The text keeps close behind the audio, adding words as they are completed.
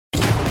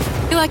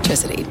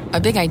electricity, a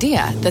big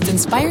idea that's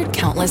inspired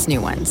countless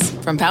new ones.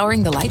 From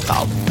powering the light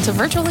bulb to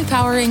virtually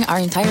powering our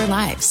entire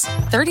lives.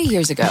 30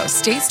 years ago,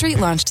 State Street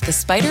launched the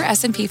SPDR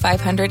S&P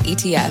 500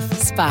 ETF,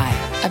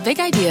 SPY. A big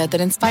idea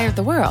that inspired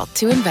the world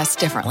to invest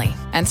differently.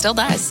 And still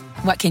does.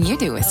 What can you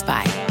do with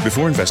SPY?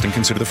 Before investing,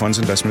 consider the fund's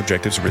investment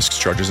objectives, risks,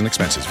 charges, and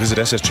expenses. Visit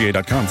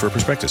ssga.com for a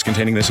prospectus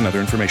containing this and other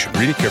information.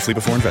 Read it carefully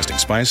before investing.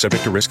 SPY is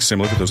subject to risks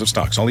similar to those of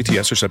stocks. All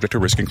ETFs are subject to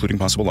risk, including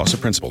possible loss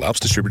of principal. Alps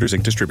Distributors,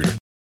 Inc. Distributor.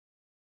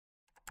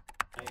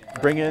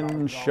 Bring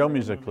in show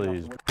music,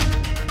 please.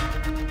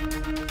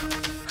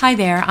 Hi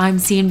there, I'm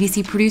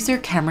CNBC producer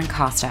Cameron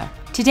Costa.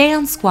 Today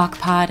on Squawk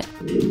Pod,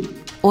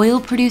 oil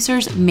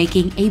producers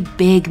making a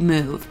big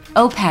move.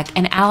 OPEC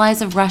and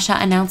allies of Russia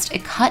announced a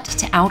cut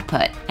to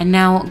output, and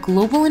now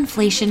global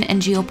inflation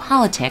and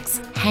geopolitics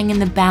hang in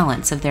the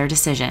balance of their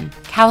decision.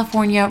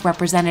 California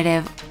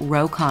Representative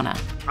Ro Khanna.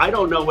 I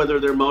don't know whether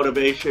their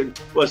motivation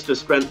was to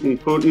strengthen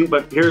Putin,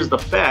 but here's the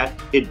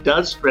fact. It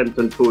does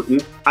strengthen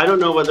Putin. I don't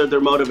know whether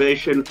their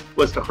motivation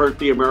was to hurt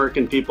the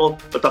American people,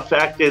 but the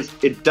fact is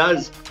it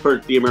does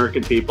hurt the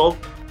American people.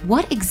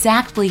 What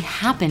exactly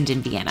happened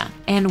in Vienna?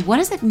 And what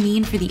does it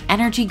mean for the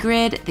energy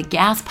grid, the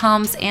gas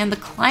pumps, and the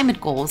climate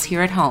goals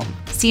here at home?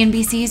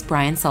 CNBC's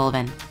Brian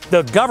Sullivan.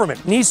 The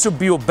government needs to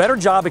do a better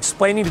job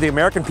explaining to the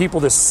American people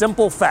this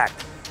simple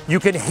fact. You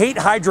can hate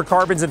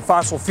hydrocarbons and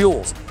fossil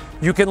fuels.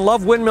 You can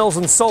love windmills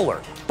and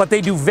solar, but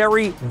they do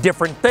very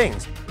different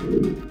things.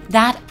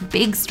 That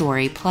big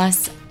story,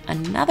 plus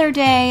another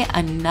day,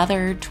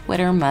 another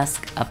Twitter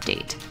Musk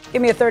update.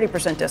 Give me a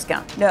 30%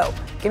 discount. No.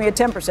 Give me a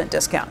 10%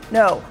 discount.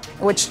 No.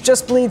 Which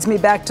just leads me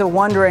back to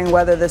wondering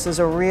whether this is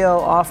a real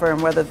offer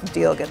and whether the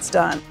deal gets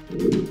done.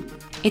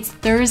 It's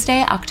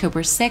Thursday,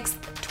 October 6th,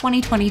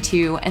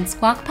 2022, and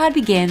Squawk Pod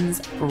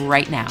begins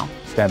right now.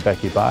 Stand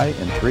Becky by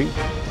in 3,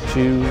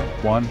 2,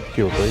 1.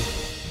 Cue, please.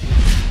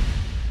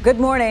 Good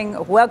morning.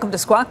 Welcome to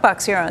Squawk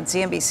Box here on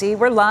CNBC.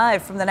 We're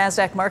live from the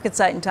NASDAQ market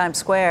site in Times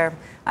Square.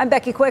 I'm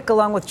Becky Quick,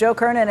 along with Joe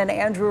Kernan and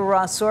Andrew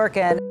Ross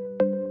Sorkin.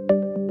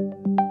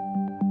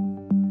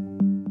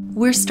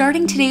 We're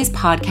starting today's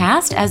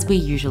podcast, as we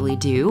usually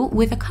do,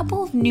 with a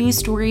couple of news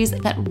stories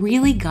that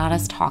really got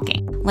us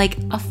talking, like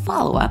a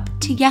follow-up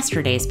to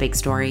yesterday's big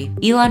story,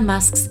 Elon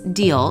Musk's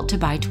deal to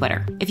buy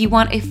Twitter. If you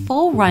want a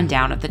full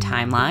rundown of the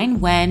timeline,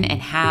 when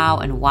and how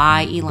and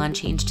why Elon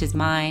changed his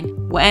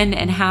mind, when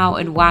and how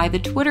and why the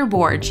Twitter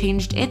board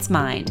changed its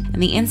mind,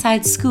 and the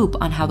inside scoop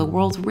on how the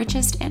world's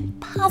richest and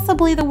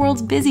possibly the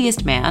world's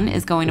busiest man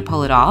is going to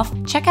pull it off,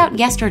 check out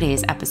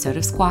yesterday's episode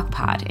of Squawk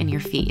Pod in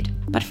your feed.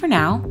 But for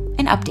now,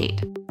 an update.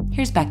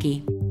 Here's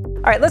Becky.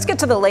 All right, let's get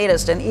to the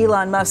latest in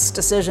Elon Musk's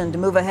decision to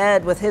move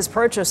ahead with his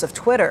purchase of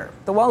Twitter.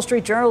 The Wall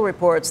Street Journal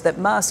reports that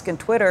Musk and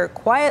Twitter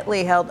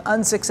quietly held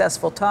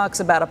unsuccessful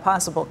talks about a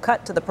possible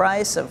cut to the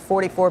price of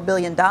 $44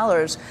 billion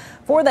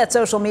for that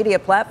social media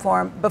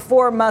platform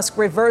before Musk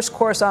reversed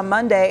course on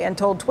Monday and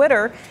told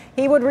Twitter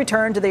he would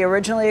return to the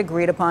originally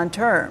agreed upon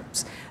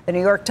terms. The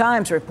New York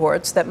Times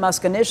reports that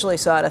Musk initially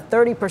sought a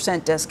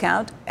 30%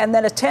 discount and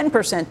then a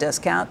 10%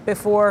 discount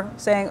before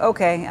saying,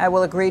 OK, I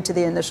will agree to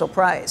the initial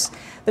price.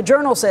 The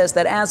Journal says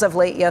that as of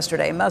late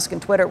yesterday, Musk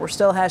and Twitter were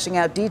still hashing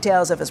out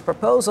details of his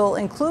proposal,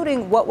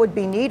 including what would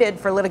be needed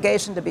for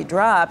litigation to be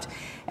dropped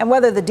and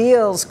whether the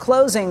deal's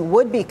closing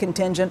would be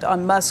contingent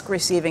on Musk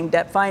receiving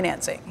debt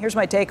financing. Here's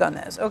my take on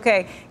this.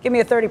 OK, give me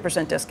a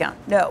 30% discount.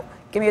 No.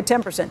 Give me a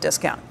 10%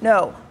 discount.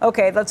 No.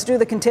 OK, let's do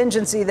the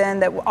contingency then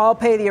that I'll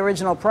pay the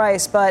original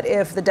price. But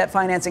if the debt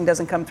financing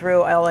doesn't come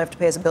through, all I have to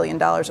pay is $1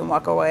 billion and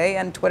walk away.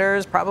 And Twitter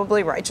is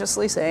probably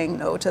righteously saying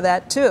no to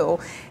that, too,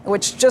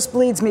 which just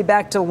leads me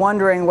back to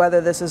wondering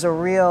whether this is a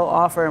real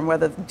offer and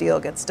whether the deal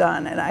gets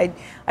done.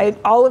 And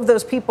all of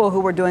those people who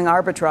were doing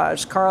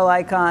arbitrage, Carl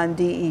Icahn,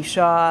 D.E.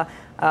 Shaw,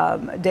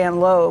 Dan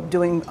Loeb,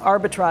 doing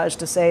arbitrage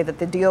to say that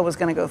the deal was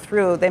going to go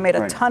through, they made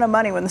a ton of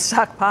money when the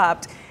stock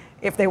popped.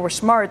 If they were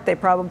smart, they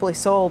probably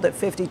sold at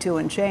 52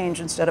 and change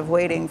instead of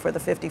waiting for the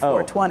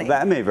 54.20.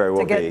 That may very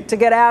well be. To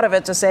get out of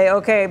it, to say,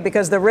 OK,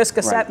 because the risk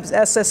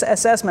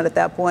assessment at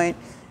that point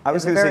I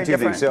was going to say two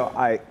things. So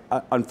I,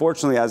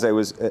 unfortunately, as I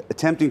was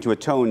attempting to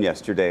atone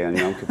yesterday on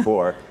Yom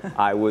Kippur,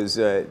 I was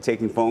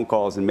taking phone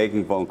calls and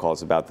making phone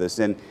calls about this.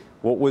 And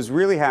what was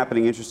really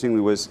happening,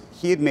 interestingly, was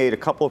he had made a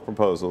couple of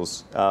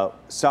proposals,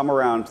 some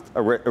around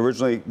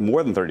originally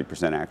more than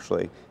 30%,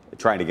 actually,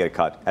 trying to get a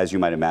cut, as you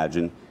might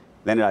imagine.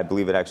 Then I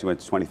believe it actually went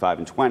to 25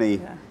 and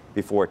 20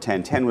 before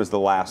 10. 10 was the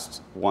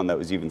last one that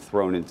was even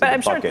thrown into the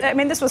bucket. But I'm sure, I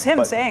mean, this was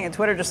him saying it,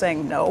 Twitter just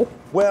saying no.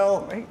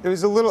 Well, it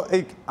was a little,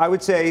 I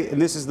would say,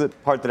 and this is the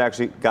part that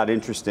actually got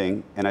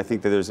interesting, and I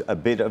think that there's a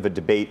bit of a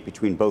debate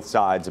between both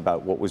sides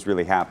about what was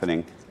really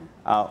happening.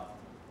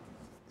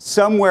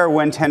 Somewhere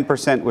when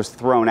 10% was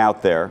thrown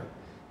out there,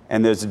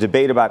 and there's a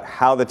debate about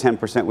how the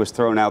 10% was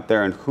thrown out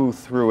there and who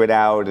threw it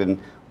out and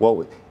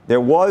what. There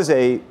was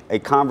a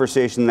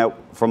conversation that,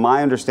 from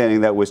my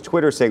understanding, that was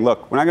Twitter saying,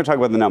 look, we're not going to talk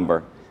about the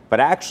number, but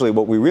actually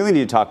what we really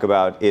need to talk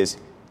about is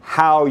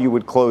how you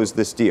would close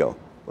this deal.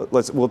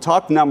 We'll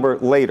talk number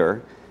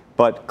later,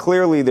 but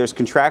clearly there's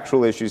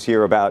contractual issues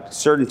here about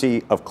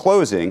certainty of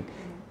closing.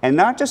 And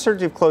not just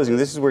certainty of closing,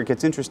 this is where it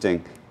gets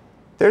interesting.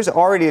 There's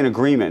already an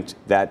agreement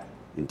that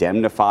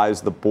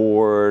indemnifies the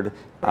board,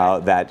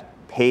 that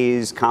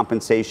pays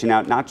compensation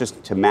out, not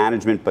just to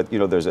management, but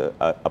there's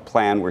a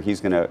plan where he's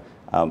going to,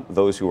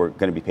 those who are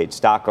going to be paid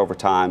stock over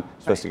time,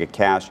 supposed to get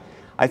cash.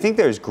 I think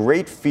there's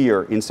great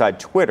fear inside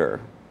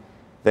Twitter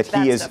that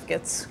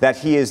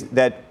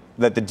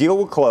that the deal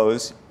will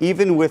close,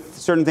 even with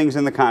certain things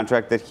in the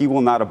contract, that he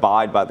will not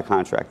abide by the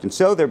contract. And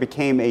so there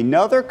became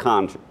another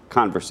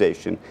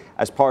conversation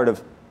as part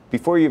of,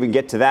 before you even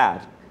get to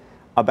that,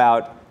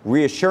 about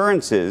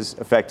reassurances,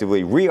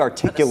 effectively,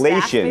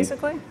 re-articulation.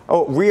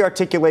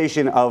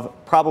 Re-articulation of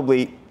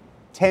probably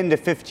 10 to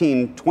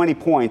 15, 20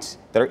 points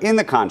that are in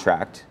the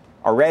contract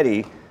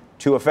already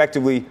to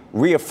effectively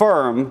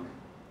reaffirm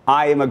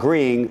I am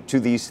agreeing to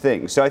these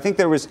things. So I think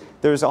there was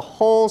a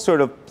whole sort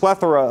of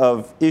plethora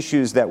of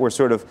issues that were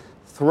sort of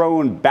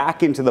thrown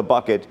back into the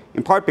bucket,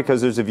 in part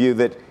because there's a view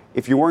that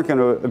if you weren't going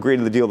to agree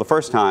to the deal the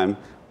first time,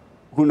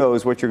 who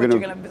knows what you're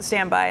going to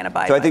stand by and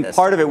abide by. So I think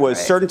part of it was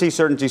certainty.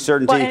 Well,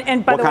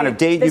 and what kind of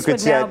date you could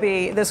set.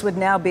 This would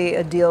now be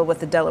a deal with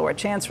the Delaware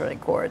Chancery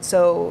Court.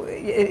 So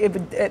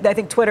I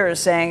think Twitter is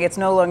saying it's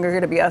no longer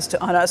going to be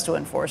on us to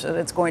enforce it.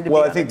 It's going to be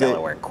on the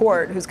Delaware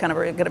court, who's kind of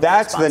going to be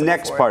That's the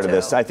next part of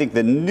this. I think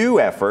the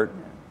new effort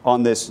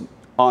on this,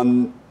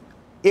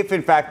 if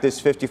in fact this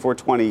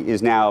 5420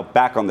 is now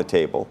back on the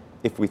table,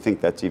 if we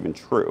think that's even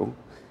true,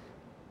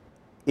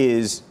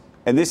 is,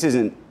 and this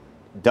isn't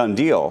done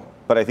deal,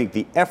 but I think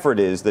the effort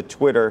is that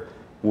Twitter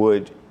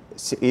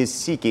is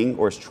seeking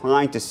or is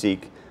trying to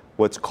seek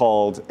what's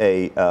called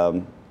a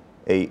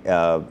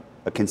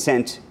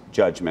consent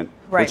judgment,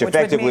 which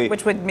effectively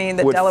would mean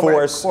that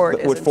Delaware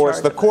court would force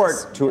the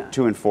court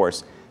to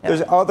enforce. Yeah.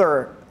 There's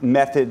other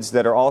methods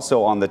that are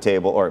also on the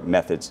table, or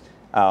methods,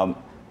 the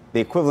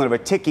equivalent of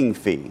a ticking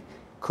fee.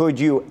 Could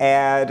you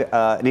add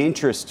an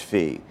interest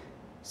fee?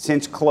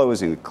 Since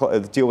closing,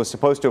 the deal was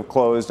supposed to have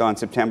closed on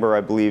September,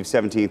 I believe,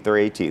 17th or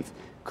 18th.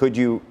 Could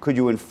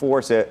you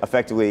enforce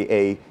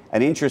effectively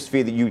an interest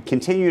fee that you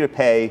continue to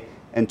pay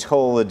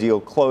until the deal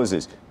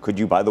closes? Could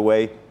you, by the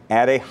way,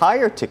 add a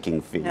higher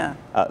ticking fee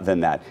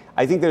than that?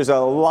 I think there's a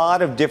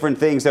lot of different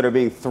things that are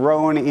being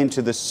thrown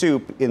into the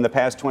soup in the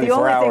past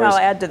 24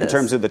 hours in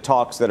terms of the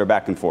talks that are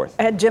back and forth.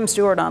 I had Jim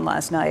Stewart on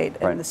last night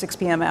in the 6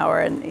 p.m.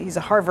 hour, and he's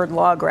a Harvard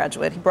law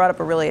graduate. He brought up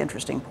a really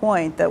interesting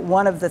point that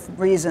one of the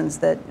reasons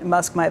that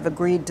Musk might have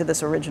agreed to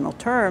this original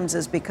terms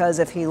is because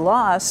if he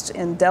lost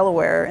in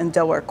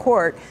Delaware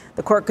court,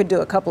 the court could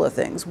do a couple of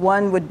things.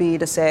 One would be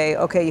to say,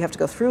 okay, you have to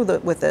go through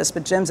with this,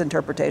 but Jim's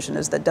interpretation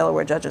is that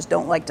Delaware judges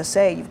don't like to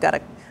say you've got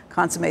to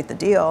consummate the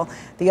deal.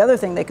 The other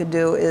thing they could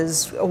do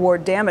is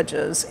award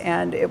damages,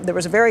 and there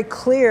was a very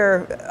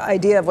clear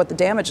idea of what the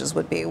damages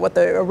would be, what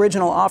the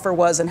original offer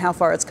was and how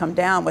far it's come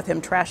down with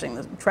him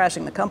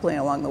trashing the company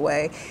along the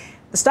way.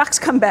 The stock's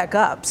come back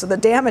up, so the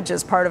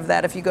damages part of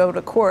that, if you go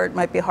to court,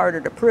 might be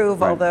harder to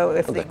prove, although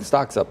if the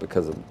stock's up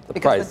because of the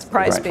price. The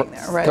price being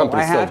there, right.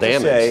 Company's still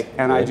damaged. Say,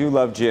 and I do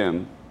love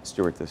Jim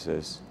Stewart,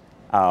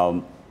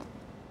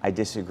 I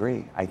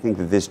disagree. I think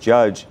that this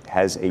judge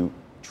has a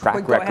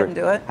track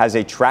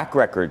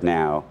record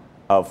now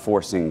of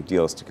forcing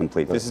deals to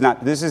complete.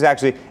 This is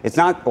actually, it's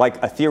not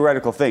like a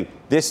theoretical thing.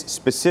 This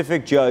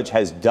specific judge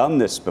has done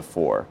this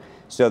before.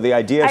 So the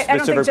idea of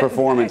specific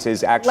performance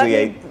is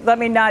actually Let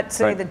me not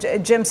say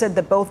that Jim said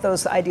that both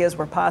those ideas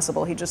were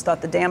possible. He just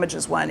thought the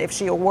damages one. If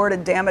she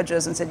awarded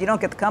damages and said, you don't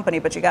get the company,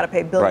 but you got to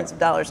pay billions of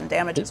dollars in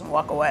damages and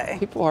walk away.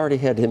 People already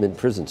had him in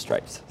prison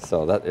stripes.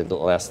 So that is the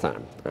last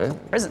time,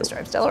 right? Prison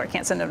stripes. Delaware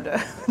can't send him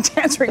to,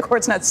 Chancery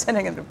Court's not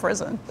sending him to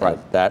prison. Right.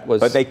 That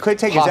was But they could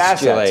take his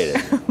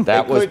assets.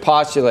 That was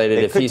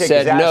postulated. If he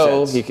said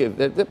no, he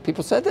could,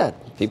 people said that.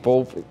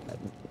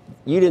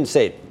 You didn't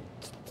say it,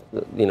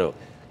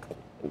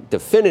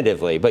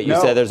 definitively, but you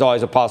said there's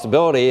always a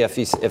possibility.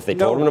 If they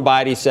told him to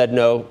buy it, he said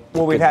no.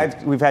 Well, we've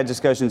had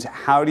discussions.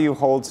 How do you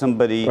hold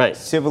somebody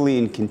civilly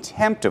in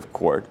contempt of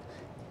court?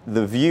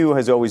 The view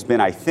has always been,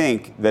 I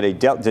think,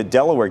 that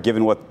Delaware,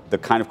 given what the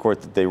kind of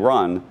court that they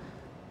run,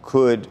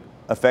 could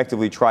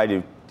effectively try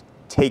to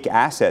take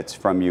assets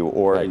from you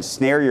or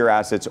ensnare your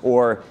assets,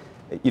 or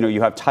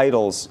you have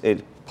titles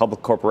in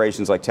public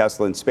corporations like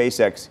Tesla and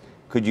SpaceX.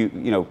 Could you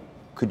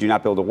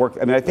not be able to work?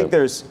 I mean, I think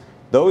those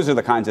are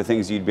the kinds of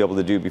things you'd be able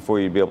to do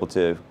before you'd be able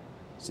to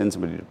send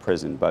somebody to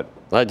prison. But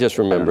I just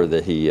remember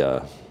that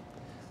I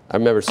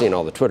remember seeing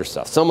all the Twitter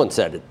stuff. Someone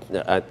said it,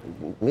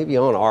 maybe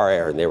on our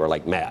air, and they were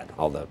like mad.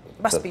 All the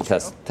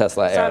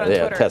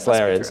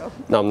Teslarians.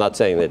 No, I'm not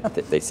saying that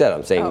they said.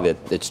 I'm saying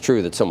that it's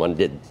true that someone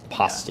did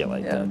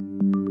postulate that.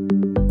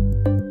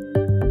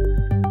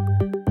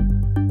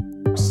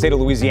 State of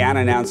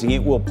Louisiana announcing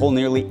it will pull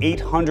nearly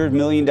 $800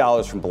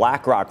 million from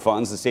BlackRock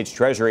funds. The state's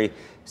treasury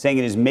saying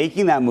it is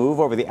making that move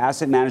over the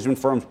asset management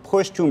firm's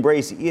push to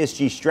embrace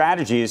ESG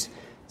strategies.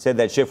 Said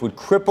that shift would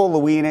cripple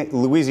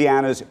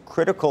Louisiana's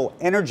critical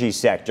energy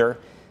sector.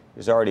 It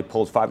has already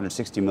pulled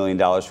 $560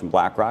 million from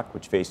BlackRock,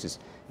 which faces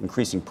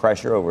increasing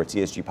pressure over its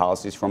ESG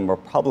policies from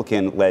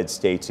Republican-led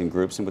states and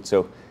groups. And what's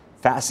so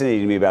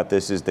fascinating to me about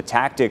this is the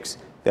tactics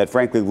that,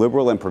 frankly,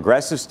 liberal and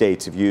progressive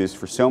states have used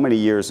for so many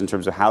years in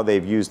terms of how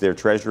they've used their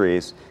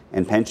treasuries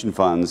and pension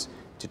funds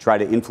to try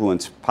to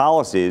influence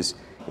policies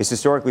is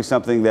historically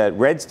something that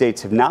red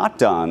states have not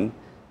done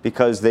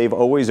because they've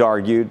always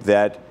argued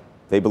that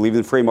they believe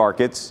in free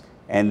markets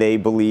and they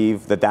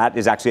believe that that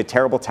is actually a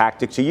terrible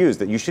tactic to use,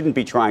 that you shouldn't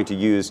be trying to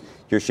use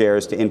your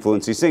shares to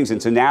influence these things.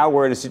 And so now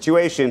we're in a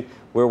situation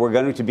where we're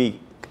going to be,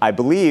 I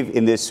believe,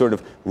 in this sort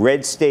of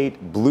red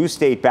state, blue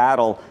state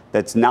battle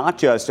that's not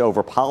just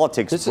over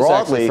politics this broadly.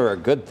 This is actually for a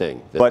good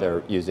thing that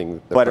they're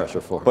using the pressure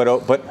for.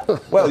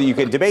 But well, you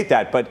can debate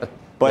that, but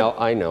no,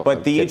 I know.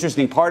 But the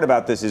interesting part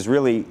about this is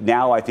really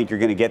now I think you're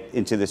going to get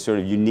into this sort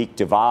of unique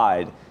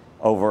divide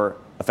over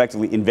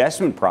effectively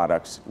investment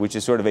products, which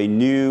is sort of a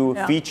new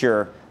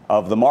feature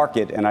of the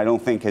market, and I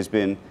don't think has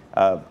been.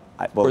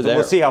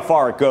 We'll see how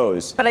far it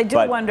goes. But I do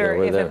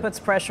wonder if it puts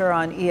pressure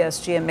on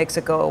ESG and makes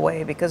it go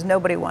away, because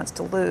nobody wants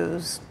to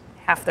lose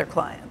half their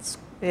clients.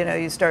 You know,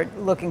 you start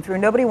looking through.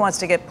 Nobody wants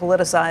to get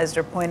politicized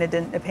or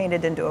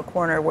painted into a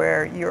corner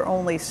where you're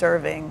only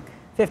serving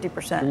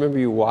 50%. Remember,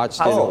 you watched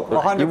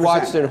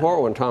in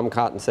Horror when Tom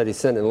Cotton said he's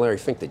sending Larry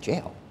Fink to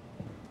jail.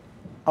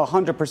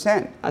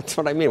 100%. That's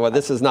what I mean. Well,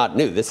 this is not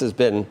new. It's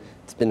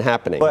been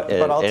happening, but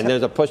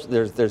there's a push.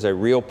 There's a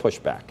real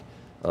pushback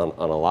on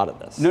a lot of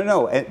this.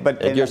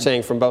 But you're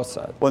saying from both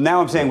sides. Well,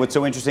 now I'm saying what's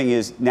so interesting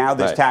is now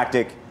this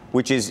tactic,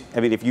 which is, I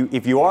mean,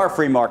 if you are a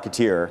free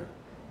marketeer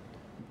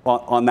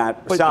on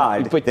that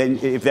side, then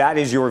if that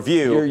is your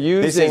view, you're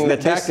using the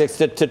tactics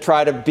to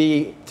try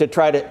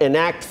to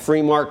enact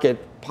free market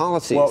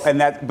policies.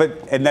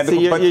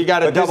 Well, you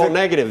got a double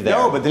negative there.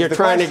 No, but you're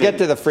trying to get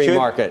to the free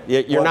market.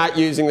 You're not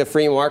using the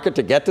free market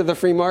to get to the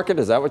free market.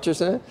 Is that what you're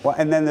saying? Well,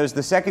 and then there's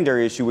the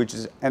secondary issue, which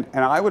is, and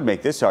I would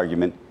make this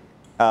argument,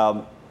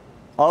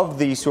 of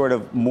the sort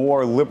of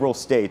more liberal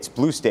states,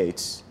 blue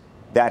states,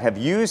 that have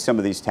used some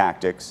of these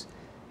tactics.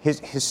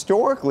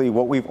 Historically,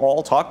 what we've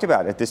all talked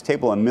about at this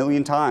table a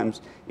million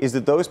times is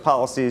that those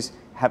policies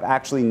have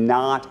actually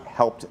not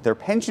helped their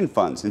pension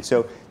funds. And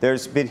so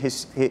there's been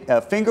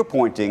finger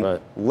pointing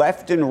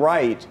left and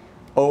right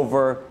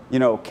over,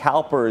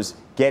 CalPERS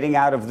getting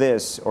out of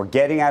this or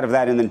getting out of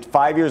that. And then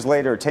 5 years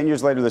later, or 10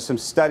 years later, there's some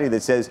study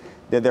that says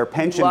that their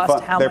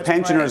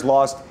pensioners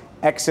lost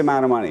X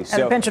amount of money.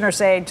 And the pensioners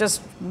say,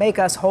 just make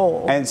us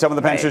whole. And some of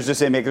the pensioners just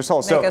say, make us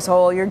whole. Make us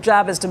whole. Your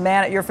job is to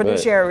manage, your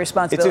fiduciary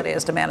responsibility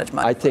is to manage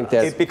money. I think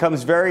that it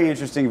becomes very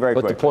interesting very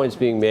quickly. But the point's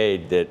being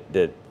made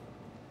that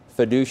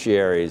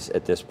fiduciaries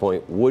at this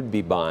point would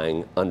be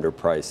buying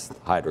underpriced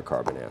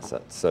hydrocarbon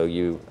assets. So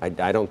I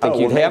don't think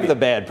you'd have the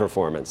bad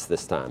performance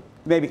this time.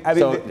 Maybe. I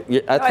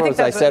mean, that's what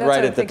I said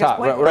right at the top.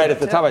 Right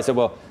at the top, I said,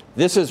 well,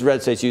 this is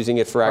red states using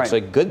it for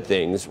actually good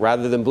things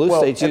rather than blue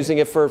states using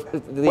it for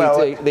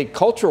the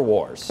culture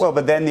wars. Well,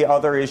 but then the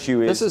other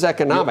issue is... This is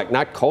economic,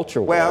 not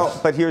culture wars. Well,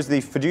 but here's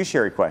the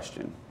fiduciary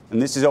question.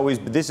 And this has always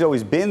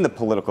been the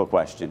political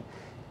question.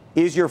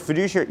 Is your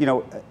fiduciary,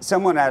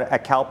 someone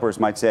at CalPERS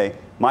might say,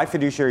 my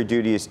fiduciary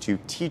duty is to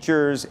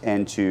teachers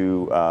and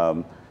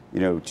to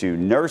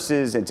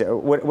nurses and to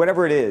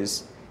whatever it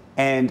is.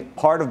 And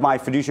part of my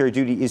fiduciary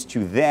duty is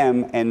to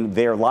them and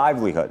their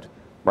livelihood.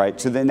 Right.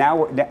 So then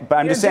but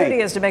I'm just saying. Your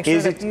duty is to make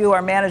sure that you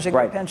are managing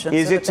your pensions.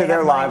 Is it to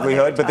their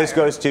livelihood? But this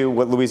goes to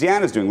what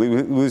Louisiana is doing.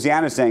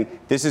 Louisiana is saying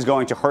this is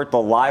going to hurt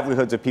the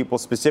livelihoods of people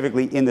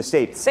specifically in the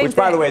state, which,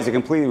 by the way, is a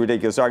completely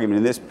ridiculous argument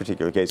in this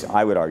particular case,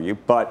 I would argue.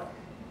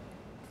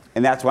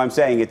 And that's why I'm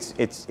saying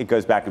it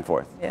goes back and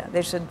forth. Yeah,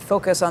 they should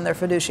focus on their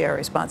fiduciary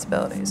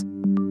responsibilities.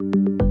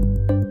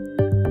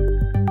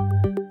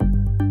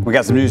 We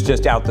got some news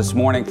just out this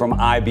morning from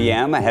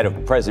IBM ahead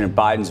of President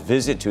Biden's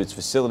visit to its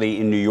facility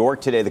in New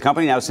York today. The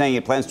company now saying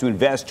it plans to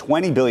invest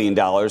 $20 billion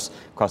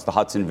across the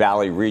Hudson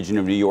Valley region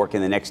of New York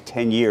in the next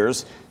 10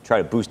 years to try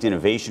to boost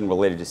innovation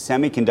related to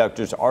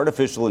semiconductors,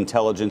 artificial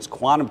intelligence,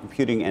 quantum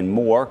computing, and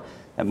more.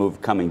 That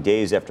move coming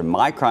days after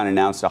Micron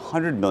announced a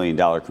 $100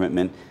 million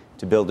commitment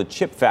to build a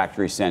chip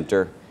factory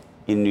center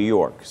in New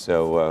York.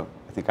 So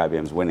I think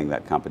IBM's winning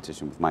that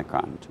competition with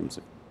Micron in terms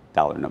of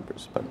dollar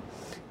numbers. But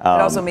it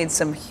also means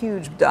some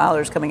huge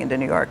dollars coming into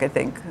New York. I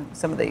think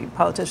some of the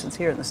politicians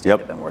here in the state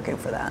have been working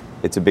for that.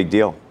 It's a big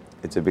deal.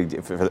 It's a big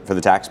deal for the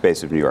tax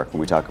base of New York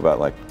when we talk about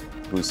like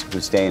who's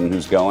staying and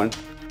who's going.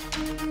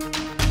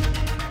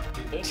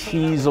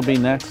 Cheese will be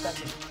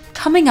next.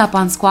 Coming up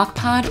on Squawk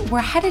Pod, we're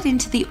headed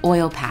into the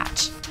oil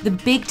patch. The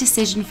big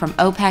decision from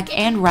OPEC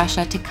and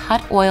Russia to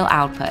cut oil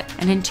output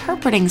and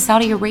interpreting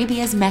Saudi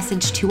Arabia's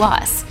message to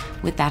us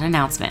with that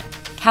announcement.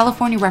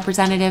 California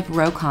Representative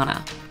Ro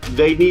Khanna.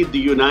 They need the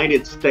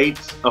United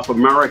States of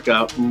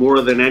America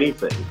more than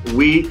anything.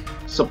 We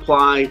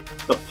supply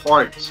the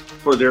parts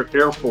for their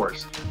Air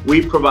Force.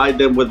 We provide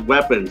them with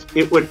weapons.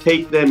 It would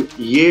take them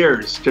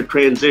years to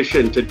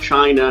transition to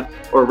China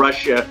or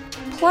Russia.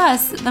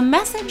 Plus, the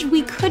message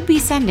we could be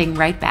sending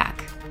right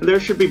back. There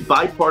should be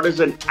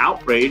bipartisan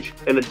outrage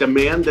and a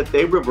demand that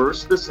they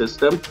reverse the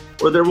system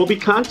or there will be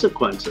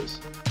consequences.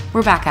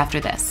 We're back after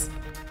this.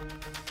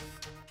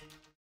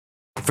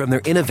 From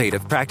their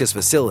innovative practice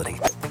facility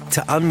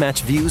to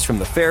unmatched views from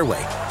the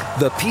fairway,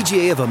 The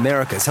PGA of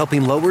America is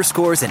helping lower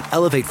scores and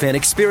elevate fan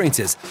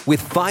experiences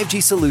with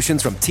 5G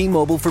solutions from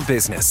T-Mobile for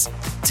Business.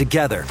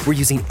 Together, we're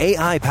using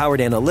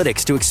AI-powered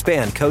analytics to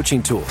expand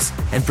coaching tools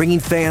and bringing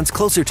fans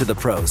closer to the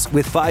pros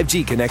with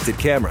 5G connected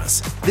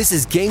cameras. This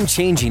is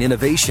game-changing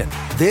innovation.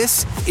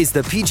 This is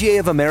the PGA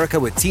of America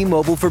with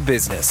T-Mobile for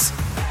Business.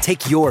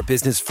 Take your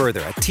business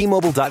further at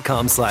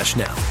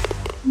T-Mobile.com/now.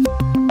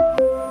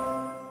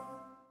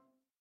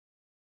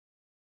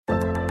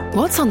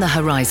 What's on the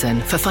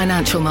horizon for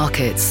financial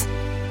markets?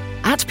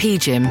 At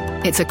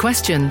PGIM, it's a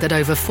question that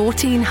over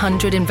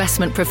 1,400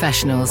 investment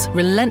professionals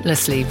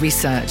relentlessly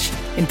research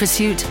in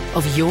pursuit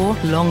of your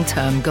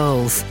long-term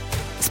goals.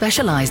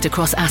 Specialized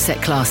across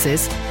asset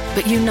classes,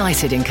 but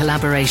united in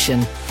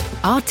collaboration,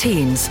 our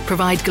teams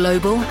provide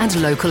global and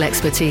local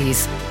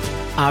expertise.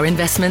 Our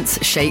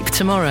investments shape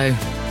tomorrow,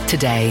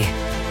 today.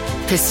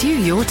 Pursue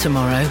your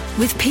tomorrow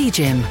with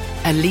PGIM,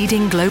 a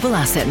leading global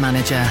asset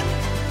manager.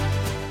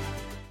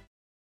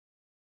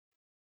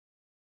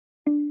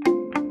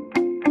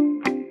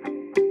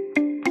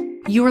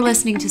 You're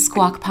listening to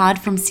Squawk Pod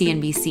from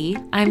CNBC.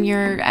 I'm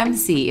your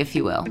MC, if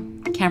you will,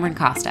 Cameron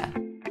Costa.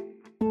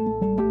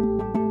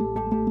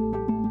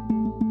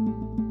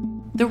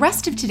 The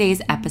rest of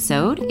today's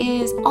episode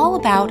is all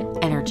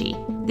about energy.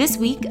 This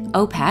week,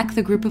 OPEC,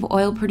 the group of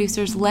oil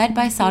producers led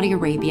by Saudi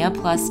Arabia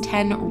plus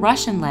 10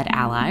 Russian-led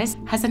allies,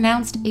 has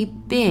announced a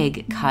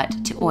big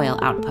cut to oil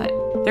output.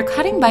 They're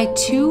cutting by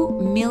 2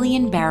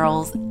 million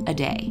barrels a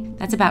day.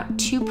 That's about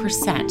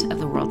 2% of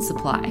the world's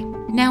supply.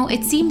 Now,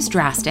 it seems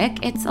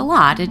drastic, it's a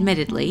lot,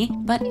 admittedly,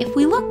 but if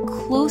we look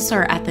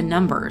closer at the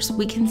numbers,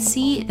 we can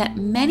see that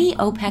many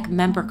OPEC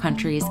member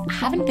countries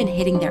haven't been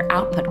hitting their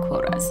output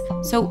quotas.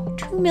 So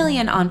 2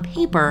 million on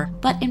paper,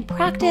 but in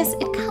practice,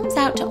 it comes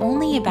out to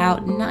only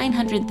about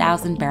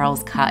 900,000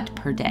 barrels cut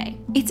per day.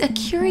 It's a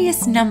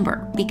curious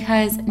number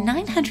because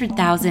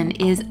 900,000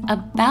 is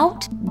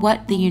about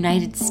what the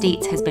United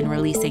States has been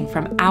releasing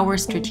from our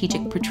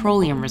Strategic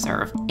Petroleum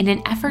Reserve in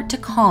an effort to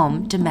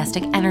calm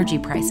domestic energy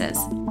prices.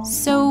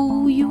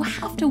 So you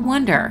have to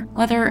wonder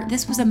whether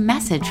this was a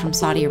message from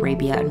Saudi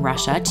Arabia and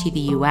Russia to the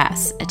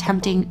US,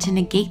 attempting to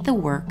negate the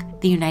work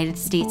the United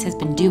States has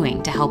been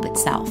doing to help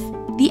itself.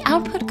 The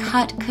output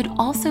cut could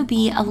also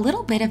be a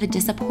little bit of a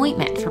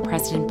disappointment for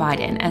President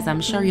Biden, as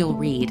I'm sure you'll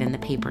read in the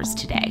papers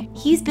today.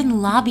 He's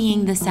been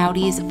lobbying the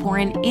Saudis for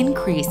an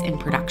increase in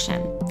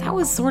production. That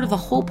was sort of the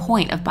whole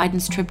point of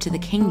Biden's trip to the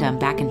kingdom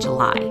back in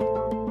July.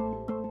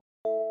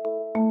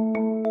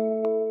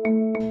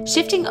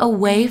 Shifting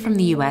away from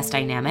the US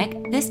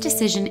dynamic, this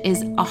decision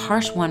is a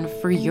harsh one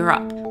for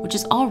Europe, which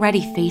is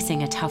already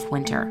facing a tough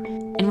winter.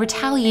 In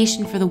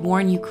retaliation for the war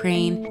in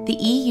Ukraine, the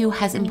EU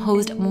has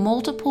imposed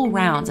multiple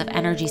rounds of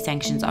energy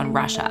sanctions on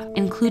Russia,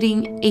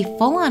 including a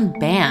full-on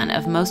ban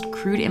of most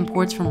crude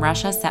imports from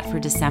Russia set for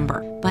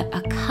December. But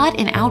a cut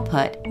in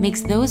output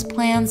makes those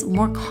plans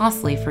more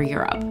costly for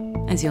Europe,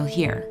 as you'll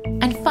hear.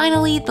 And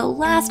finally, the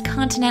last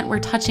continent we're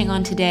touching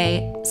on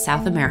today,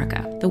 South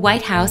America. The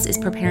White House is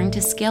preparing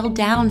to scale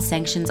down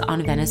sanctions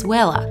on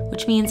Venezuela,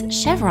 which means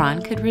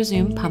Chevron could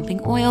resume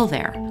pumping oil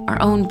there. Our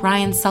own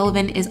Brian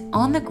Sullivan is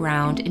on the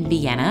ground in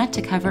Vienna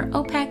to cover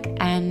OPEC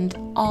and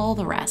all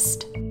the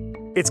rest.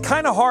 It's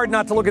kind of hard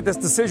not to look at this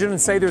decision and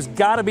say there's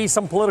got to be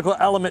some political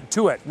element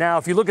to it. Now,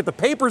 if you look at the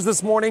papers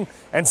this morning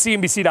and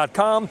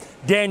CNBC.com,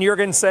 Dan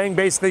Yergin saying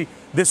basically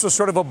this was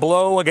sort of a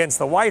blow against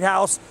the White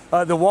House.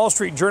 The Wall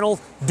Street Journal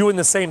doing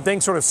the same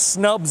thing, sort of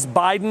snubs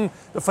Biden.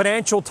 The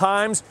Financial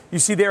Times, you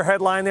see their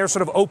headline there,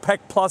 sort of OPEC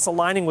plus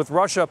aligning with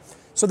Russia.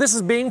 So this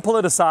is being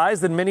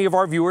politicized, and many of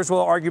our viewers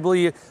will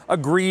arguably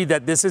agree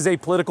that this is a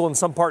political in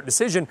some part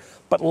decision.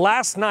 But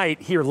last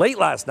night, late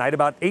last night,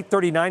 about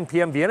 8:39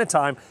 p.m. Vienna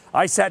time,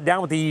 I sat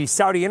down with the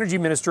Saudi Energy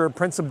Minister,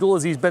 Prince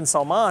Abdulaziz bin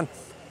Salman.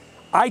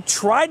 I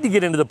tried to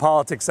get into the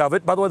politics of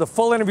it. By the way, the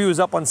full interview is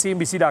up on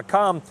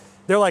CNBC.com.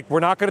 They're like, we're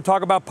not going to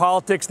talk about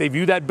politics. They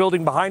view that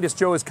building behind us,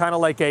 Joe, as kind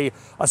of like a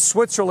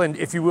Switzerland,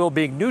 if you will,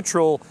 being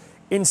neutral.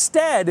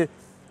 Instead,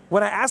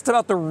 when I asked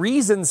about the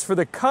reasons for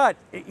the cut,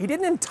 he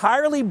didn't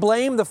entirely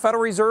blame the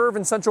Federal Reserve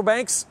and central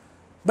banks,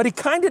 but he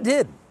kind of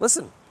did.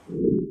 Listen.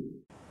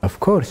 Of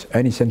course,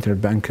 any central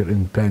banker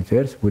in planet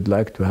Earth would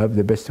like to have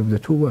the best of the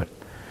two worlds,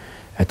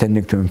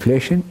 attending to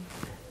inflation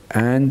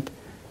and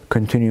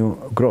continue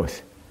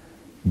growth.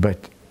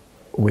 But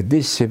with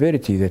this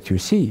severity that you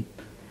see,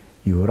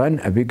 you run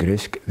a big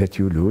risk that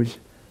you lose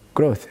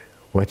growth.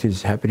 What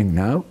is happening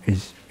now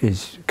is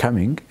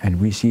coming, and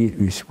we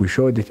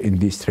showed it in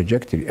this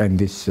trajectory and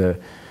this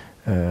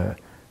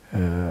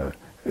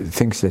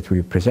things that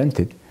we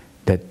presented,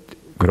 that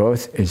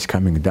growth is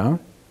coming down,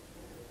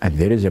 and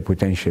there is a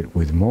potential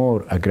with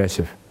more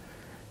aggressive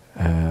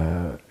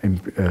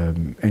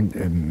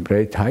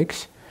rate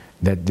hikes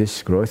that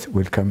this growth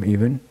will come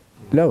even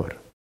lower.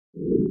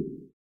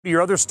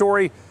 Your other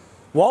story,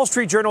 Wall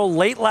Street Journal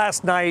late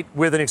last night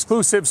with an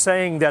exclusive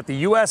saying that the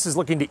U.S. is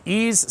looking to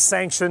ease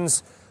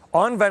sanctions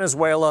on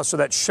Venezuela so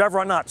that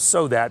Chevron,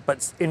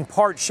 but in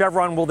part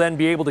Chevron will then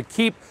be able to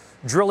keep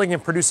drilling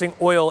and producing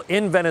oil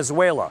in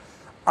Venezuela.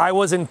 I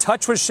was in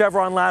touch with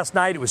Chevron last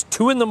night. It was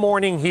 2 in the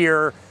morning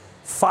here,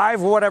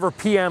 5 whatever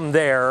p.m.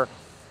 there.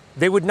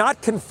 They would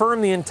not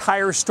confirm the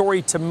entire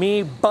story to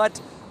me,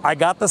 but I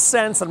got the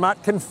sense, I'm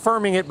not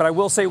confirming it, but I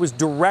will say it was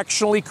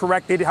directionally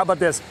correct. How about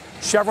this?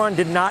 Chevron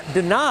did not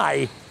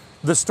deny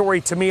the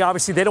story to me.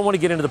 Obviously, they don't want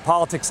to get into the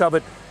politics of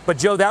it. But,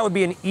 Joe, that would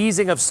be an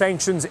easing of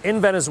sanctions in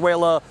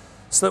Venezuela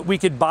so that we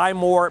could buy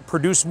more,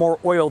 produce more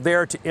oil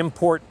there to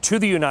import to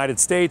the United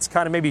States,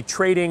 kind of maybe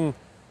trading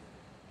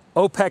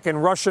OPEC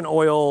and Russian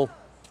oil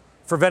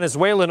for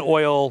Venezuelan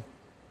oil.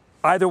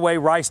 Either way,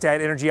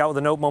 Rystad Energy out with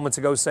a note moments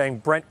ago saying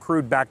Brent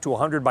crude back to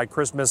 100 by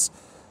Christmas,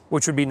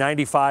 which would be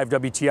 95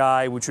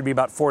 WTI, which would be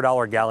about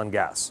 $4 a gallon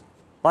gas.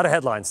 A lot of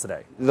headlines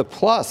today. The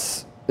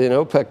plus in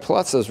OPEC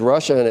Plus is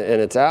Russia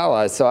and its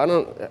allies.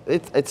 So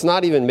it's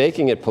not even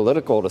making it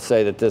political to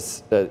say that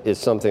this is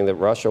something that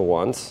Russia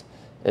wants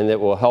and that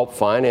will help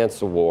finance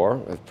the war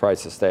if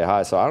prices stay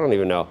high. So I don't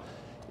even know.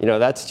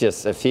 That's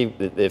just if he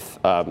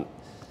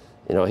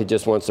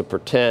just wants to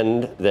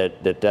pretend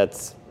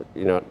that's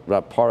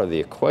not part of the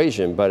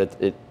equation.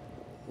 But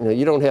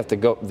you don't have to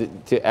go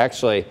to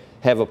actually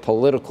have a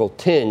political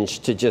tinge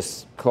to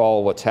just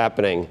call what's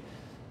happening,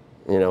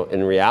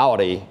 in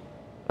reality.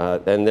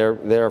 And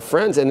they're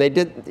friends, and they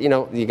did.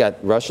 You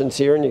got Russians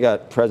here, and you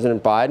got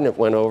President Biden that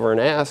went over and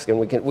asked, and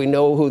we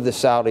know who the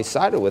Saudis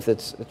sided with.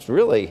 It's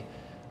really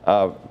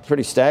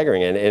pretty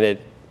staggering, and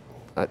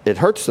it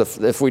hurts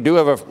if we do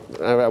have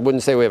I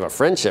wouldn't say we have a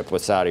friendship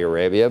with Saudi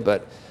Arabia,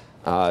 but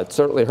it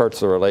certainly hurts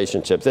the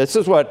relationship. This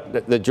is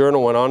what the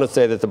Journal went on to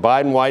say, that the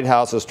Biden White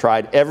House has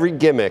tried every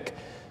gimmick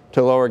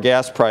to lower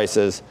gas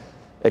prices,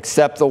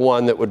 except the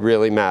one that would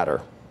really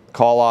matter.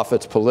 Call off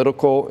its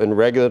political and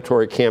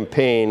regulatory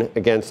campaign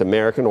against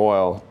American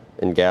oil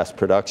and gas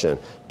production.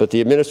 But the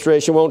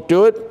administration won't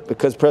do it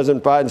because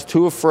President Biden's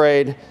too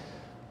afraid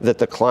that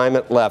the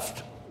climate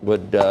left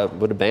would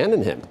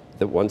abandon him,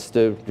 that wants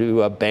to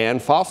ban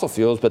fossil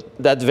fuels. But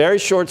that's very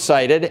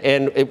short-sighted,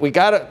 and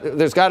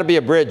there's got to be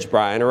a bridge,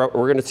 Brian, or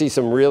we're going to see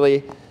some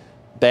really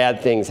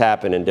bad things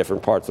happen in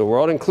different parts of the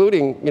world,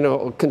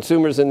 including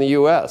consumers in the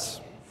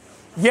U.S.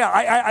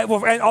 Yeah,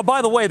 well,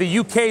 by the way, the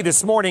UK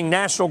this morning,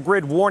 National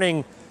Grid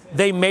warning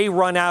they may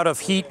run out of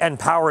heat and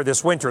power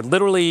this winter.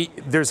 Literally,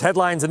 there's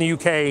headlines in the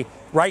UK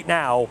right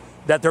now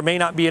that there may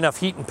not be enough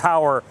heat and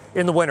power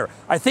in the winter.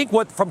 I think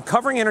from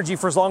covering energy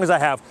for as long as I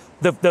have,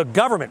 the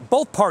government,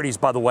 both parties,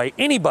 by the way,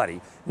 anybody,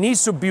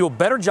 needs to do a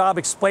better job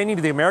explaining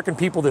to the American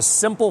people this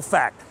simple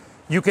fact.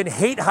 You can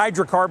hate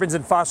hydrocarbons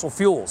and fossil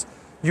fuels.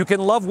 You can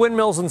love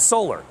windmills and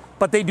solar,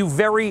 but they do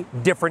very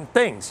different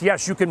things.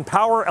 Yes, you can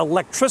power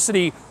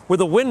electricity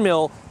with a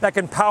windmill that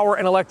can power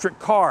an electric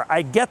car.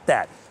 I get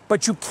that.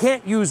 But you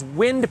can't use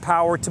wind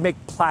power to make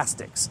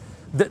plastics.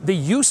 The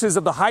uses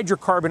of the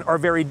hydrocarbon are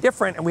very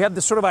different, and we have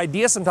this sort of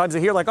idea sometimes to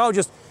hear like, oh,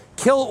 just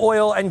kill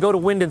oil and go to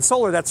wind and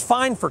solar. That's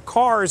fine for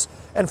cars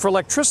and for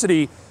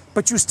electricity,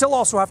 but you still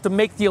also have to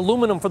make the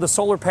aluminum for the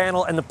solar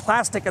panel and the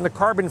plastic and the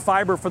carbon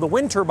fiber for the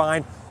wind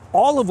turbine,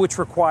 all of which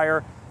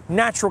require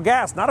natural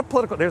gas. Not a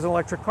political, there's an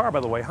electric car, by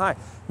the way, hi.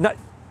 Not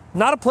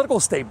a political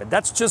statement.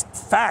 That's just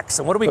facts.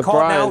 And what do we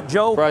call it now,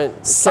 Joe?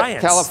 Brian,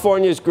 science.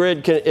 California's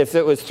grid, if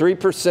it was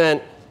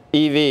 3%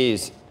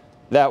 EVs,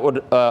 that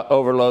would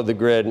overload the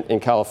grid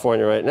in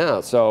California right now.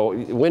 So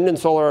wind and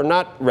solar are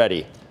not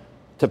ready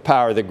to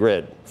power the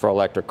grid for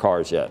electric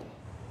cars yet.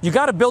 You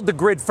got to build the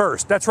grid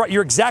first. That's right.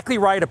 You're exactly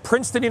right. A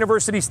Princeton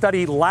University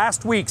study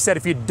last week said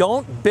if you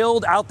don't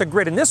build out the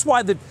grid, and this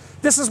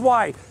is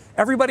why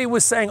everybody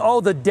was saying, oh,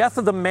 the death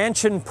of the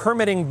Manchin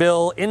permitting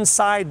bill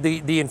inside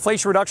the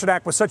Inflation Reduction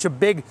Act was such a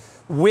big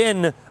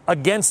win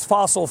against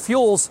fossil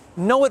fuels.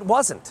 No, it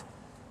wasn't.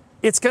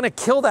 It's going to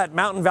kill that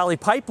Mountain Valley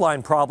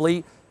Pipeline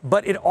probably,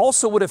 but it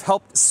also would have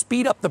helped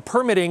speed up the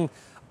permitting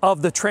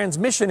of the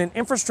transmission and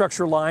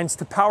infrastructure lines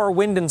to power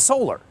wind and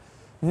solar.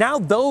 Now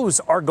those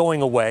are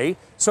going away.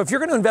 So if you're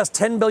going to invest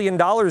 $10 billion,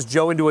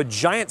 Joe, into a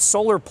giant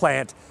solar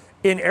plant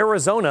in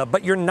Arizona,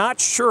 but you're not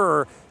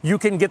sure you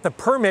can get the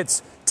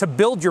permits to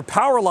build your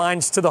power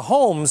lines to the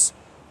homes,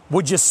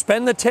 would you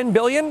spend the $10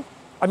 billion?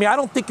 I mean, I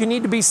don't think you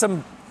need to be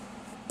some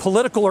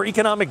political or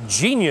economic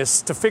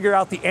genius to figure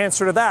out the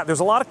answer to that.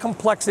 There's a lot of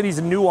complexities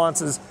and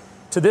nuances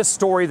to this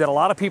story that a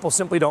lot of people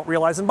simply don't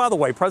realize. And by the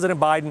way, President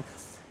Biden,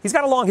 he's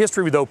got a long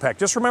history with OPEC.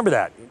 Just remember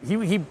that.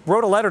 He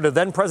wrote a letter to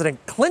then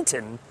President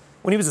Clinton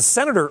when he was a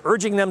senator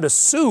urging them to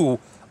sue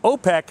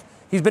OPEC.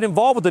 He's been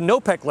involved with the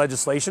NOPEC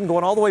legislation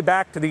going all the way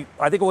back to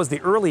I think it was the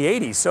early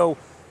 80s. So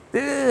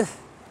there's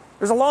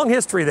a long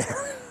history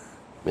there.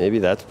 Maybe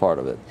that's part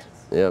of it.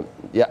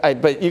 Yeah.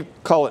 But you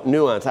call it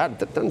nuance.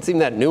 It doesn't seem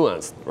that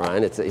nuanced,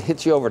 Ryan. It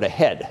hits you over the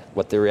head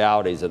what the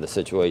realities of the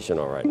situation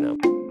are right now.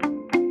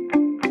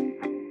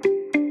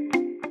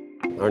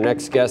 Our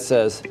next guest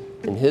says,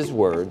 in his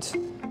words,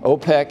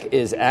 OPEC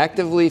is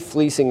actively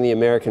fleecing the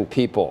American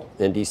people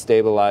and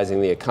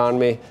destabilizing the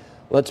economy.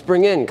 Let's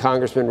bring in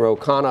Congressman Ro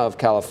Khanna of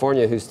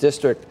California, whose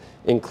district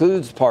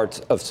includes parts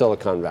of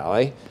Silicon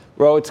Valley.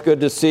 Ro, it's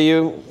good to see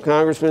you.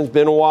 Congressman, it's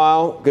been a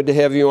while. Good to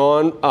have you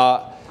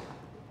on.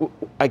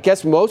 I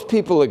guess most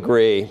people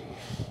agree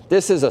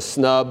this is a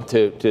snub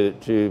to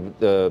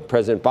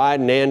President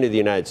Biden and to the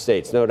United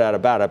States, no doubt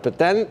about it. But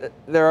then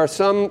there are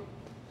some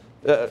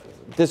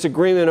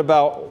disagreement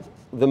about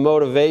the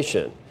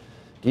motivation.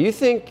 Do you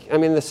think, I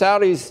mean, the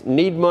Saudis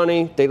need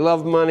money, they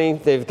love money,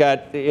 they've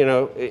got,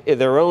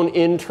 their own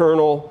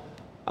internal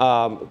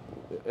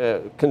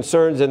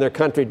concerns in their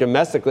country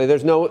domestically.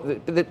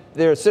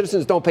 Their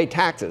citizens don't pay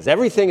taxes.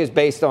 Everything is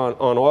based on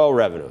oil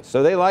revenue.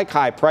 So they like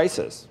high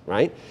prices,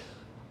 right?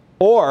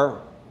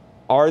 Or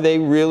are they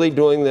really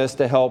doing this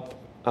to help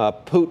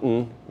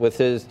Putin with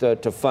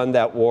to fund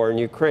that war in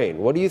Ukraine?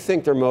 What do you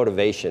think their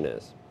motivation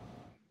is?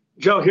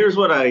 Joe, here's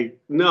what I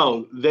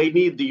know. They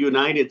need the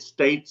United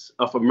States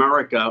of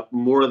America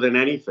more than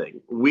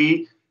anything.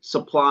 We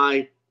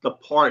supply the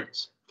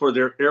parts for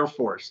their Air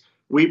Force.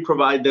 We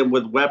provide them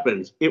with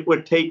weapons. It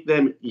would take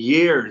them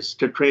years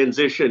to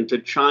transition to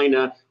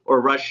China or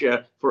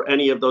Russia for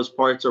any of those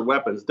parts or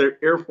weapons. Their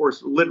Air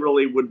Force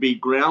literally would be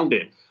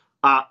grounded.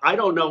 I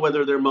don't know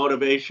whether their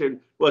motivation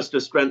was to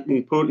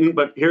strengthen Putin,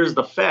 but here's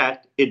the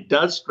fact. It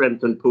does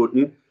strengthen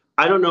Putin.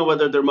 I don't know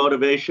whether their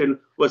motivation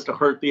was to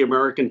hurt the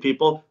American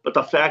people, but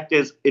the fact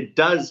is it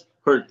does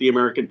hurt the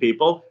American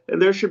people. And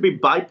there should be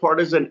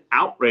bipartisan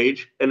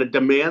outrage and a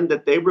demand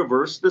that they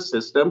reverse the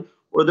system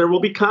or there will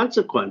be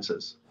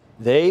consequences.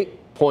 They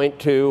point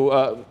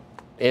to,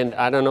 and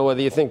I don't know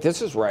whether you think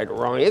this is right or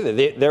wrong either,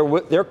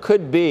 there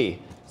could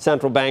be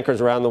central bankers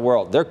around the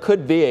world. There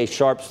could be a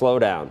sharp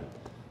slowdown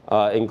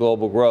in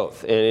global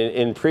growth. And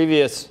in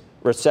previous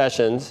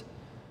recessions,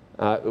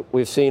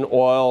 we've seen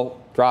oil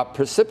drop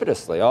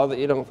precipitously.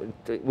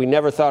 We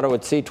never thought it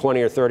would see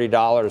 $20 or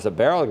 $30 a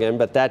barrel again,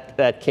 but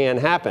that can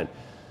happen.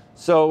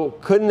 So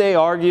couldn't they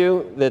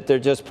argue that they're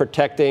just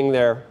protecting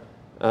their,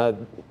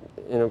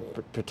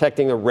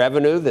 protecting the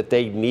revenue that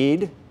they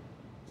need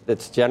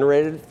that's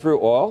generated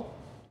through oil?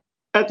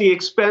 At the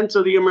expense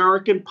of the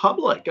American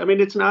public. I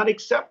mean, it's not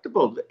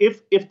acceptable.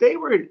 If they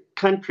were a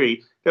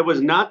country that was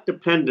not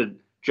dependent,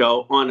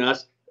 Joe, on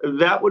us,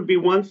 that would be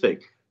one thing.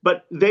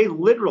 But they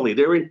literally,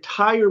 their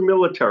entire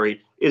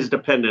military is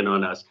dependent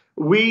on us.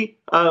 We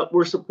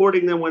were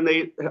supporting them when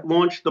they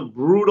launched the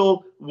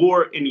brutal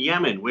war in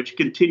Yemen, which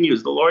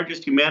continues, the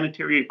largest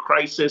humanitarian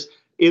crisis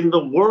in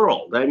the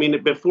world. I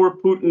mean, before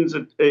Putin's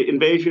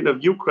invasion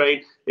of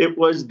Ukraine, it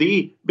was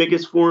the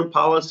biggest foreign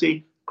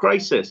policy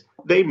crisis.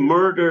 They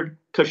murdered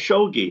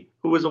Khashoggi,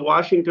 who was a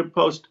Washington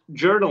Post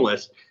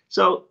journalist.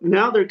 So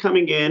now they're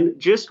coming in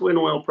just when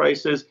oil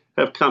prices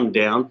have come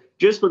down,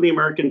 just when the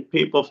American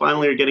people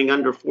finally are getting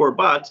under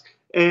 $4,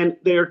 and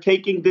they're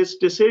taking this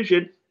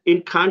decision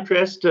in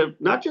contrast to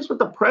not just what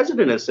the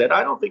president has said.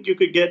 I don't think you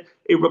could get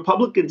a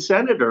Republican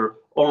senator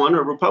on,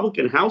 or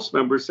Republican House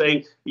member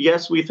saying,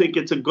 yes, we think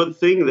it's a good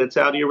thing that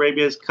Saudi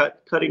Arabia is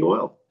cutting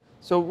oil.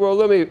 So, well,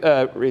 let me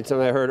read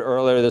something I heard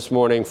earlier this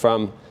morning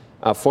from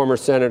former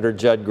Senator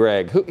Judd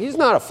Gregg. He's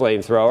not a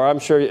flamethrower. I'm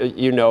sure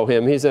you know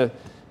him. He's a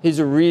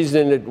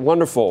reasoned,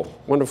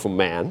 wonderful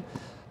man.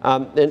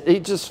 And he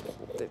just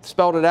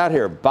spelled it out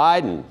here.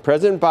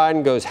 President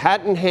Biden goes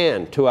hat in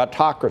hand to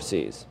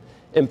autocracies,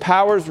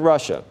 empowers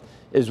Russia,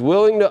 is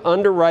willing to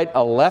underwrite a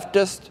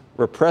leftist,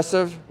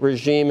 repressive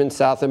regime in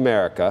South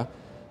America,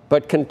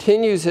 but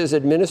continues his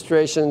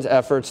administration's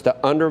efforts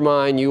to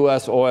undermine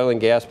U.S. oil and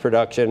gas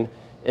production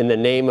in the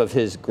name of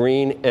his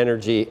green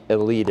energy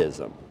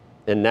elitism.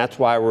 And that's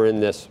why we're in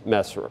this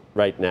mess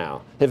right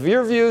now. Have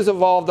your views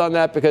evolved on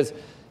that? Because,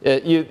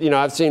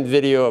 I've seen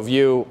video of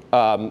you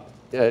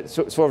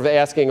sort of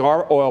asking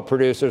our oil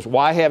producers,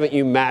 why haven't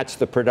you matched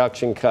the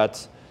production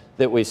cuts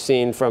that we've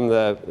seen from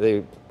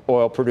the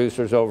oil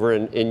producers over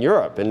in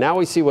Europe? And now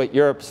we see what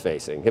Europe's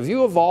facing. Have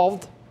you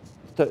evolved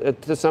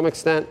to some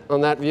extent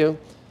on that view?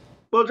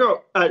 Well,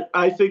 Joe,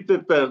 I think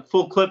that the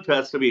full clip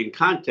has to be in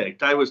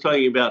context. I was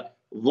talking about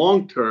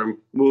long-term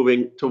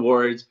moving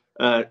towards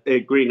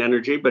a green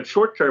energy, but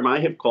short-term I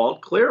have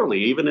called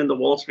clearly, even in the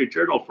Wall Street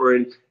Journal, for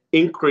an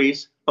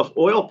increase of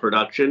oil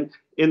production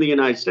in the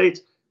United States.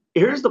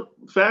 Here's the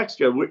facts,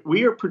 Joe.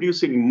 We are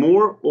producing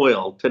more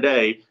oil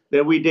today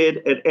than we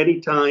did at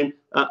any time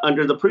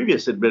under the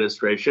previous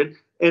administration.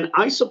 And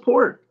I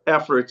support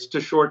efforts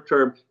to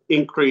short-term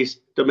increase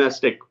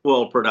domestic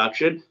oil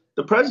production.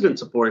 The president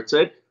supports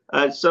it.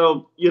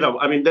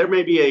 There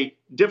may be a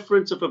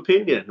difference of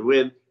opinion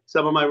with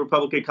some of my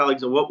Republican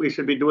colleagues on what we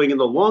should be doing in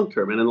the long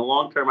term. And in the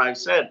long term, I've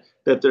said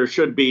that there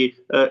should be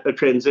a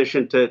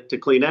transition to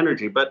clean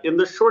energy. But in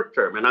the short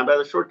term, and by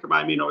the short term,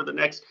 I mean over the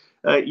next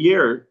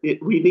year,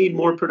 we need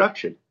more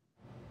production.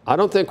 I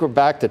don't think we're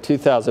back to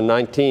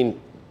 2019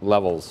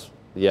 levels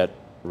yet,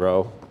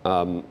 Ro.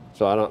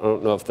 So I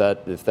don't know if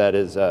that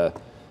is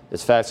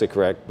factually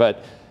correct.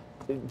 But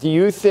do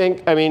you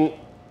think,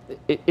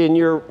 in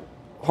your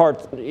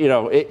heart,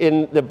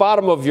 in the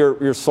bottom of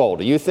your soul,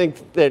 do you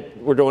think that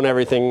we're doing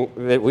everything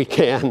that we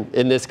can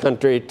in this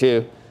country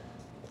to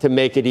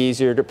make it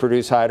easier to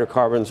produce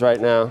hydrocarbons right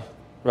now?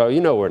 Ro,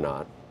 we're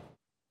not.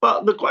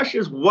 Well, the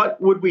question is,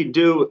 what would we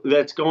do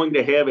that's going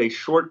to have a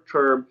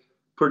short-term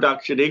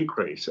production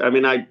increase?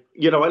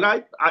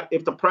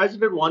 If the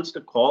president wants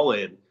to call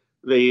in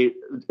the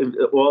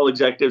oil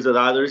executives and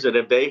others, and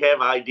if they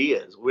have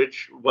ideas,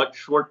 what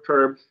short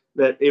term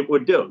that it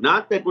would do.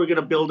 Not that we're going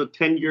to build a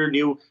 10-year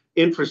new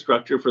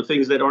infrastructure for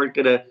things that aren't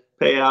going to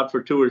pay out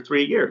for 2 or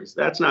 3 years.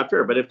 That's not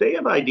fair. But if they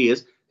have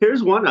ideas,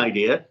 here's one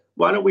idea.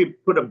 Why don't we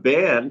put a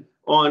ban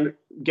on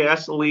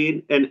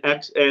gasoline and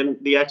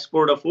the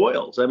export of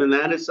oils? I mean,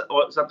 that is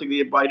something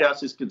the White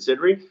House is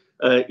considering.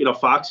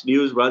 Fox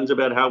News runs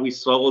about how we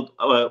sold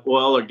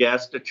oil or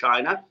gas to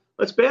China.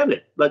 Let's ban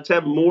it. Let's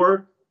have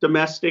more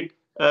domestic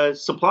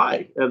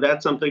supply.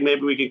 That's something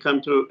maybe we can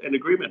come to an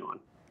agreement on.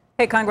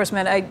 Hey,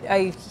 Congressman,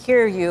 I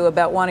hear you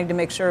about wanting to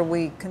make sure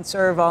we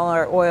conserve all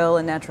our oil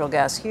and natural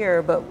gas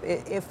here, but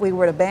if we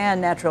were to ban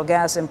natural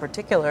gas in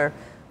particular,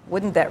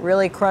 wouldn't that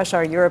really crush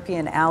our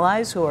European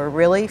allies who are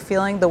really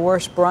feeling the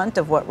worst brunt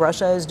of what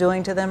Russia is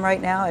doing to them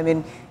right now? I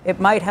mean,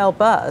 it might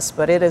help us,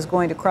 but it is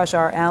going to crush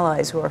our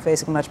allies who are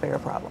facing much bigger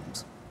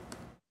problems.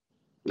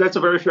 That's a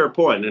very fair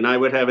point, and I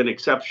would have an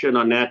exception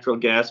on natural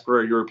gas for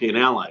our European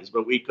allies,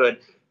 but we could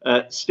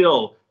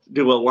still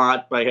do a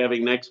lot by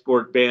having an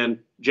export ban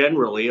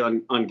generally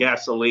on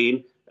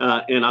gasoline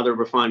and other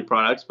refined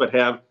products, but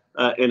have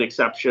an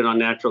exception on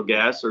natural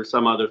gas or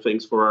some other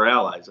things for our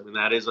allies. I mean,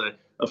 that is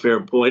a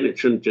fair point. It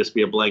shouldn't just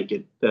be a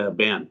blanket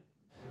ban.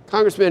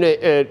 Congressman,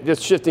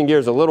 just shifting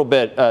gears a little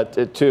bit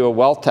to a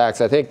wealth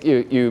tax, I think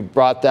you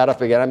brought that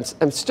up again.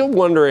 I'm still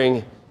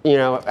wondering,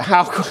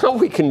 how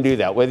we can do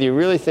that, whether you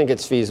really think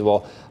it's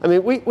feasible. I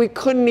mean, we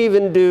couldn't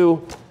even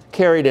do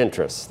carried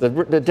interest.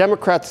 The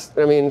Democrats,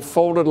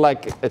 folded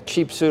like a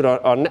cheap suit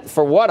on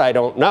for what, I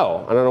don't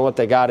know. I don't know what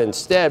they got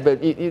instead,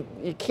 but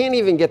you can't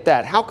even get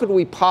that. How could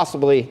we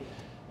possibly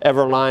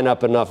ever line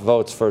up enough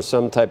votes for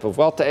some type of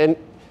wealth? And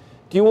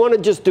do you want to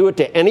just do it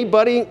to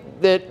anybody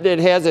that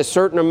has a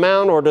certain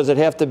amount, or does it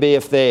have to be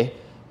if they,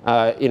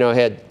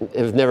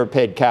 have never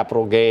paid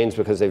capital gains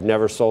because they've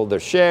never sold their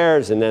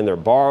shares and then they're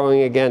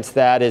borrowing against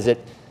that? Is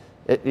it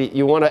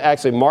you want to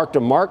actually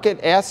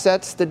mark-to-market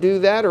assets to do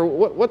that, or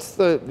what's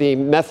the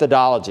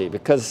methodology?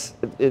 Because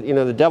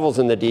the devil's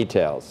in the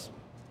details.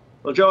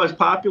 Well, Joe, as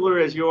popular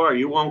as you are,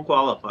 you won't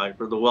qualify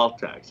for the wealth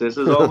tax. This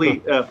is only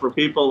for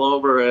people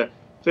over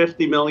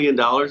 $50 million.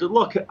 And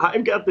look,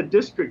 I've got the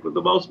district with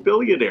the most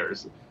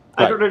billionaires.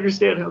 Right. I don't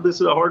understand how this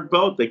is a hard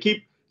vote. They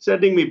keep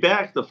sending me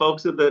back, the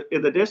folks in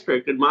the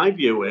district. And my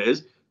view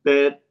is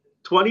that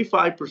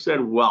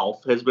 25%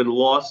 wealth has been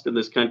lost in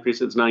this country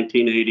since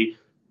 1980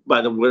 by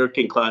the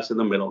working class and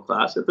the middle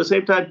class. At the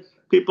same time,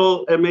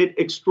 people have made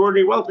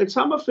extraordinary wealth, and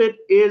some of it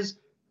is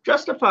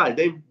justified.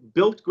 They've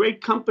built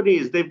great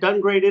companies. They've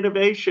done great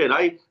innovation.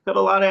 I have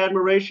a lot of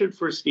admiration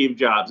for Steve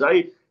Jobs.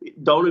 I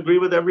don't agree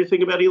with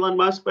everything about Elon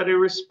Musk, but I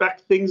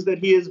respect things that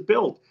he has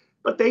built.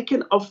 But they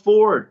can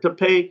afford to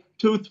pay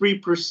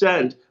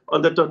 2-3%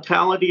 on the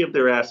totality of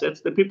their assets.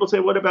 Then people say,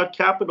 what about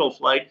capital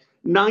flight?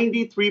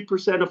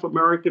 93% of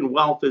American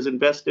wealth is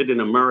invested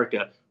in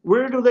America.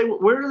 Where are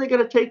they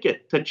going to take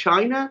it? To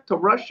China? To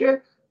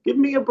Russia? Give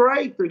me a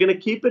break. They're going to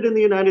keep it in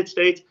the United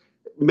States.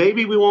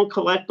 Maybe we won't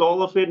collect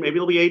all of it. Maybe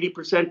it'll be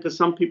 80% because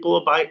some people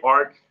will buy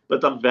art,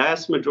 but the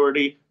vast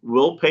majority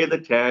will pay the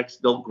tax.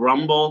 They'll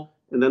grumble,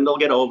 and then they'll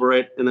get over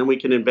it, and then we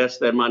can invest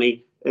that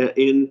money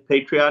in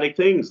patriotic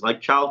things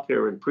like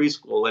childcare and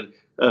preschool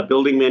and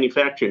building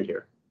manufacturing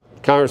here.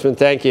 Congressman,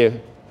 thank you.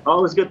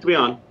 Always good to be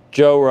on.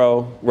 Joe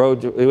Roe.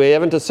 We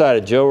haven't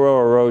decided Joe Roe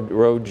or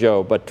Roe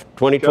Joe, but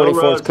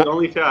 2024 is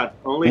only shot.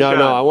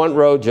 No, I want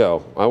Roe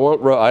Joe. I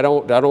want Roe. I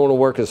don't want to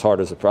work as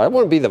hard as the president. I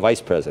want to be the vice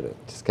president.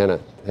 Just kind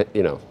of,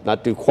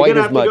 not do quite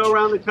as much. You're going to have to go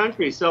around the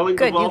country selling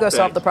the Good, you go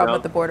solve the problem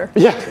at the border.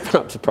 Yeah,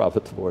 the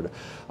problem at the border.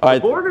 All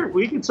right. The border,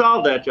 we can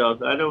solve that, Joe.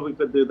 I know we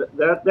could do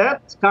that.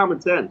 That's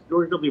common sense.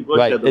 George W. Bush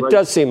had the right. It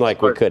does seem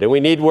like we could, and we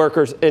need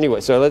workers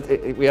anyway. So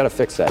we got to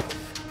fix that.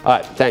 All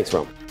right. Thanks,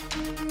 Rome.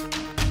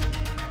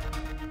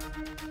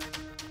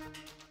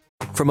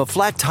 From a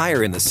flat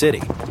tire in the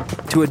city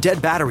to a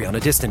dead battery on a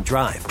distant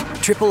drive,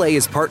 AAA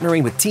is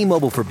partnering with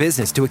T-Mobile for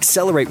Business to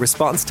accelerate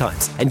response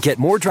times and get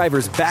more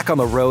drivers back on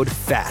the road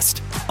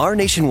fast. Our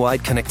nationwide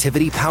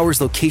connectivity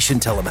powers location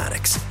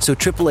telematics, so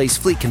AAA's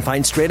fleet can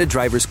find stranded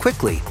drivers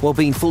quickly while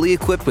being fully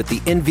equipped with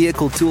the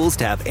in-vehicle tools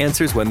to have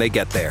answers when they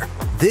get there.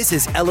 This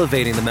is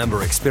elevating the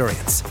member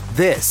experience.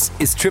 This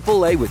is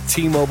AAA with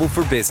T-Mobile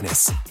for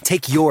Business.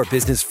 Take your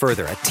business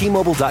further at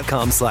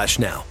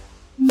T-Mobile.com/now.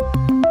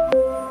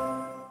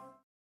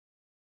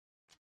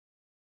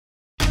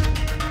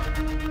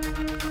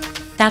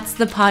 That's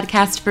the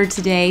podcast for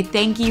today.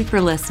 Thank you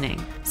for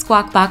listening.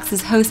 Squawk Box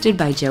is hosted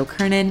by Joe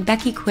Kernan,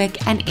 Becky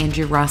Quick, and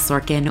Andrew Ross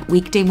Sorkin,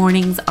 weekday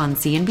mornings on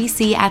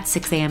CNBC at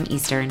 6 a.m.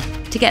 Eastern.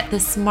 To get the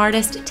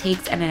smartest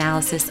takes and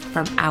analysis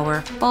from our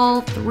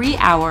full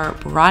 3-hour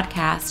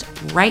broadcast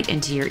right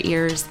into your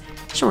ears,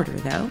 shorter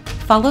though,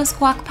 follow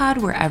Squawk Pod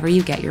wherever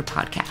you get your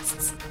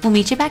podcasts. We'll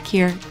meet you back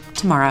here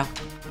tomorrow.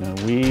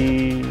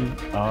 We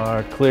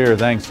are clear.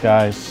 Thanks,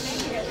 guys.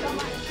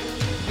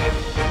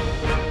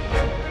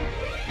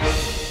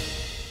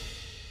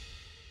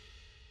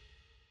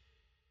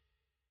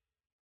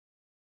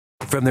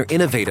 From their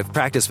innovative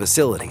practice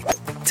facility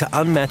to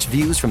unmatched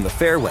views from the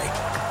fairway,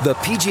 The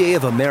PGA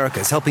of America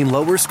is helping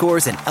lower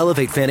scores and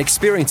elevate fan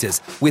experiences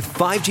with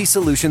 5G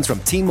solutions from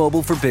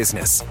T-Mobile for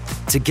Business.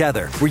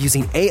 Together, we're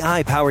using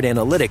AI-powered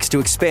analytics to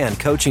expand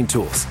coaching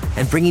tools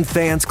and bringing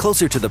fans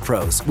closer to the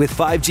pros with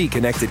 5G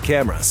connected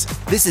cameras.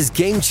 This is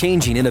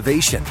game-changing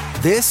innovation.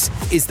 This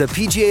is the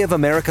PGA of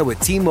America with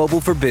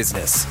T-Mobile for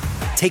Business.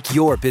 Take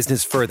your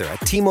business further at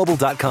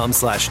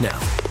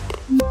T-Mobile.com/now.